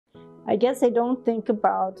I guess I don't think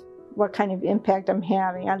about what kind of impact I'm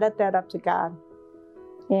having. I let that up to God.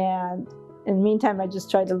 And in the meantime, I just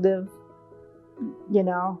try to live, you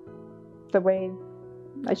know, the way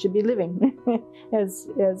I should be living as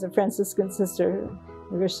a Franciscan sister,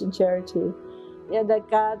 a Christian charity. Yeah, that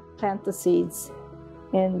God plant the seeds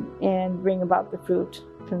and bring about the fruit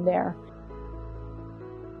from there.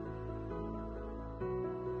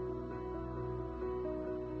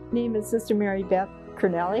 My name is Sister Mary Beth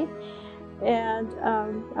Cornelli, and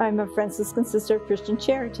I'm a Franciscan sister of Christian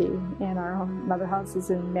Charity, and our mother house is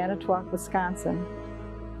in Manitowoc, Wisconsin.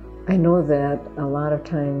 I know that a lot of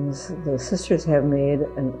times the sisters have made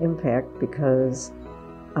an impact because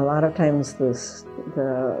a lot of times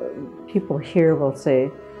the people here will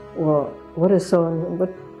say, well, what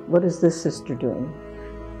is this sister doing?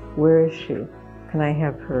 Where is she? Can I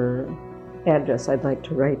have her address? I'd like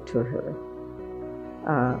to write to her.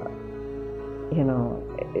 You know,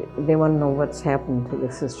 they want to know what's happened to the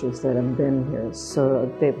sisters that have been here. So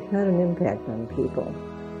they've had an impact on people.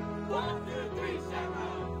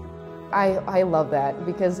 I love that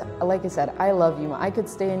because, like I said, I love Yuma. I could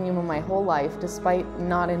stay in Yuma my whole life despite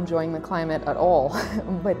not enjoying the climate at all.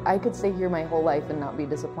 But I could stay here my whole life and not be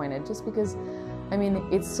disappointed just because, I mean,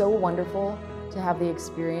 it's so wonderful to have the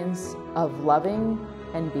experience of loving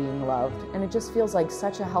and being loved. And it just feels like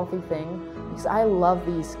such a healthy thing because I love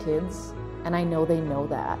these kids and I know they know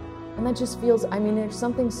that. And that just feels, I mean, there's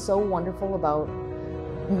something so wonderful about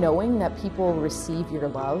knowing that people receive your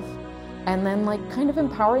love and then like kind of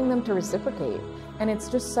empowering them to reciprocate. And it's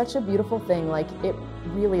just such a beautiful thing. Like it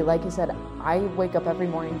really, like I said, I wake up every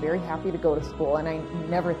morning very happy to go to school and I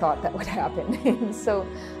never thought that would happen. So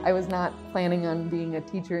I was not planning on being a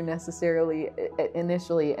teacher necessarily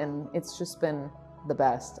initially, and it's just been the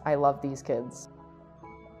best. I love these kids.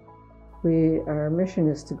 Our mission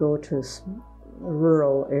is to go to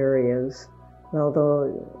rural areas.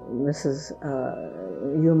 Although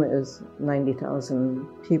Yuma is 90,000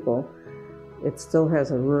 people, it still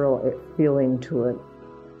has a rural feeling to it.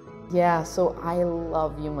 Yeah, so I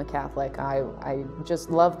love Yuma Catholic. I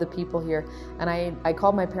just love the people here. And I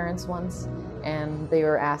called my parents once and they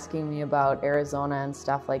were asking me about Arizona and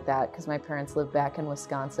stuff like that because my parents live back in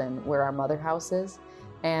Wisconsin where our mother house is.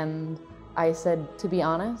 And I said, to be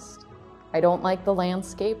honest, I don't like the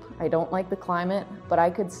landscape, I don't like the climate, but I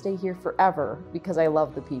could stay here forever because I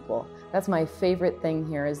love the people. That's my favorite thing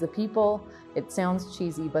here is the people. It sounds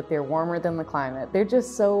cheesy, but they're warmer than the climate. They're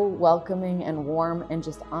just so welcoming and warm and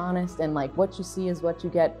just honest, and like what you see is what you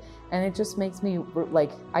get. And it just makes me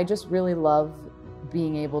like, I just really love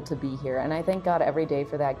being able to be here. And I thank God every day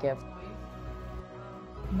for that gift.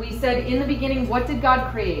 We said in the beginning, what did God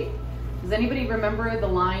create? Does anybody remember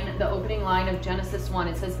the opening line of Genesis 1?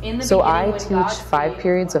 It says, in the So beginning, I when God teach 5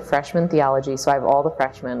 periods of freshman theology, so I have all the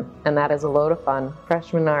freshmen, and that is a load of fun.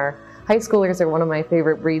 High schoolers are one of my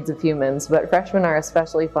favorite breeds of humans, but freshmen are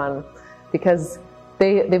especially fun because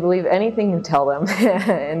they believe anything you tell them,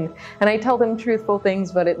 and I tell them truthful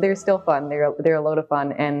things, but they're still fun. They're a load of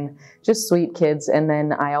fun and just sweet kids. And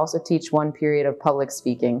then I also teach 1 period of public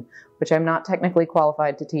speaking, which I'm not technically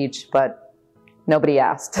qualified to teach, but nobody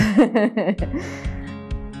asked.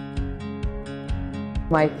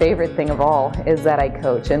 My favorite thing of all is that I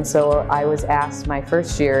coach, and so I was asked my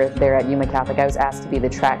first year there at Yuma Catholic, I was asked to be the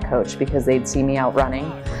track coach because they'd see me out running.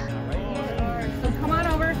 So come on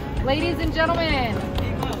over, ladies and gentlemen.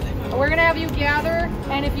 We're gonna have you gather,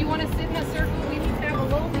 and if you want to sit in a circle, we need to have a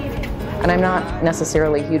little meeting. And I'm not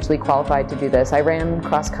necessarily hugely qualified to do this. I ran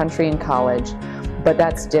cross country in college, but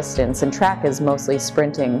that's distance, and track is mostly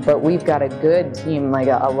sprinting. But we've got a good team, like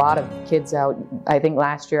a lot of kids out. I think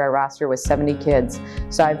last year our roster was 70 kids.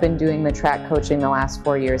 So I've been doing the track coaching the last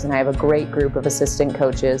 4 years, and I have a great group of assistant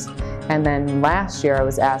coaches. And then last year I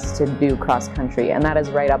was asked to do cross country, and that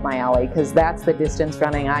is right up my alley because that's the distance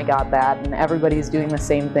running. I got that, and everybody's doing the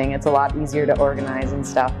same thing. It's a lot easier to organize and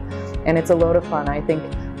stuff, and it's a load of fun. I think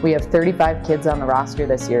we have 35 kids on the roster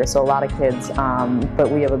this year, so a lot of kids, but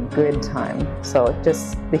we have a good time. So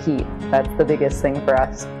just the heat, that's the biggest thing for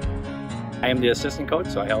us. I am the assistant coach,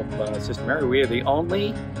 so I help Sister Mary. We are the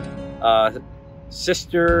only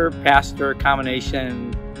sister-pastor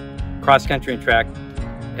combination cross-country and track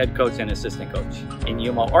head coach and assistant coach in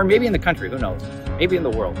Yuma, or maybe in the country, who knows, maybe in the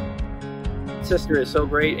world. Sister is so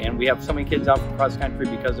great, and we have so many kids out for cross-country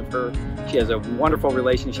because of her. She has a wonderful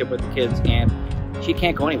relationship with the kids, and she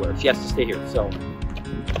can't go anywhere. She has to stay here. So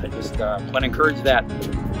I just want to encourage that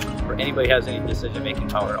for anybody who has any decision-making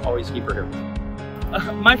power, always keep her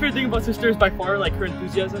here. My favorite thing about Sister is by far like her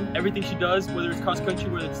enthusiasm. Everything she does, whether it's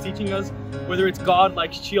cross-country, whether it's teaching us, whether it's God,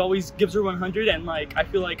 like she always gives her 100, and like I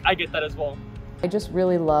feel like I get that as well. I just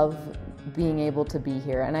really love being able to be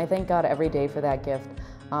here, and I thank God every day for that gift.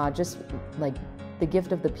 Just like the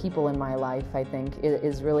gift of the people in my life, I think,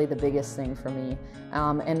 is really the biggest thing for me.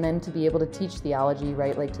 And then to be able to teach theology,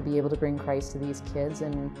 right? Like to be able to bring Christ to these kids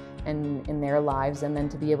and in their lives, and then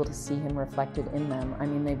to be able to see Him reflected in them. I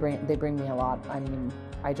mean, they bring me a lot. I mean,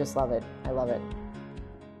 I just love it. I love it.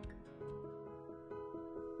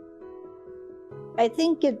 I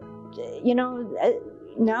think it, you know,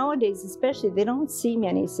 nowadays especially, they don't see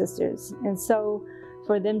many sisters. And so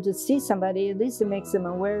for them to see somebody, at least it makes them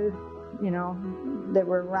aware, you know, that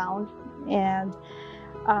we're around, and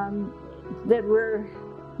that we're,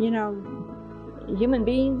 you know, human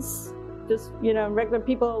beings, just, you know, regular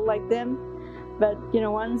people like them, but, you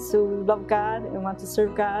know, ones who love God and want to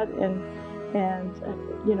serve God, and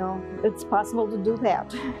you know, it's possible to do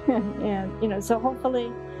that. And, you know, so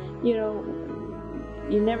hopefully, you know,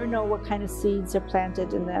 you never know what kind of seeds are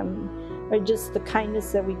planted in them, or just the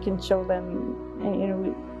kindness that we can show them. And, you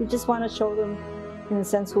know, we just want to show them, in a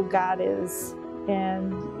sense, who God is,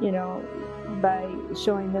 and, you know, by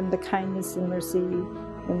showing them the kindness and mercy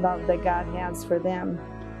and love that God has for them.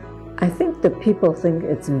 I think that people think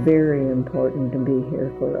it's very important to be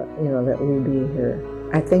here for, you know, that we be here.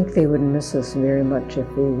 I think they would miss us very much if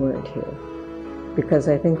we weren't here, because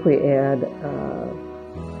I think we add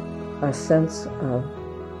a sense of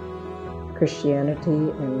Christianity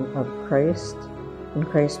and of Christ and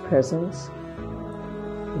Christ's presence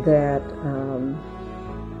that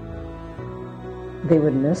they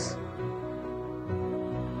would miss.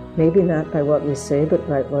 Maybe not by what we say, but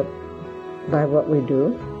by what we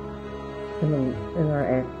do, in our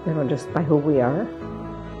act, you know, just by who we are.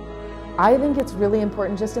 I think it's really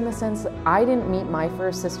important, just in the sense that I didn't meet my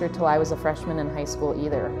first sister till I was a freshman in high school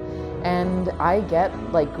either. And I get,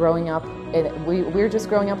 like, growing up, we're just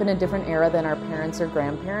growing up in a different era than our parents or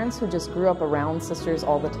grandparents who just grew up around sisters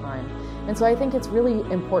all the time. And so I think it's really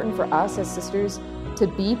important for us as sisters to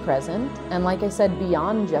be present, and like I said,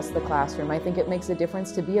 beyond just the classroom. I think it makes a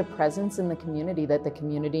difference to be a presence in the community, that the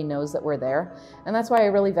community knows that we're there. And that's why I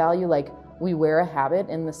really value, like, we wear a habit,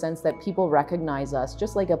 in the sense that people recognize us,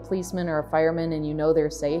 just like a policeman or a fireman, and you know they're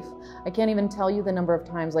safe. I can't even tell you the number of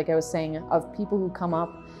times, like I was saying, of people who come up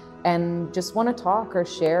and just want to talk or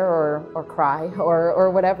share or cry or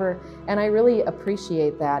whatever. And I really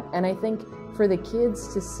appreciate that. And I think for the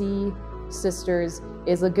kids to see sisters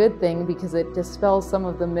is a good thing, because it dispels some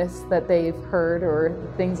of the myths that they've heard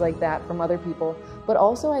or things like that from other people. But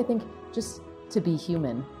also, I think just to be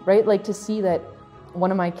human, right? Like to see that one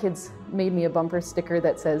of my kids made me a bumper sticker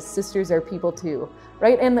that says, "Sisters are people too,"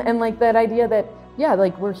 right? And like that idea that, yeah,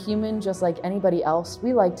 like we're human just like anybody else.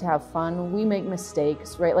 We like to have fun, we make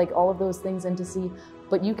mistakes, right? Like all of those things, and to see,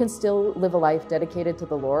 but you can still live a life dedicated to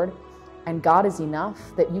the Lord, and God is enough,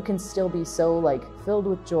 that you can still be so like filled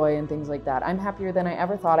with joy and things like that. I'm happier than I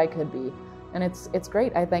ever thought I could be. And it's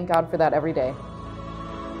great. I thank God for that every day.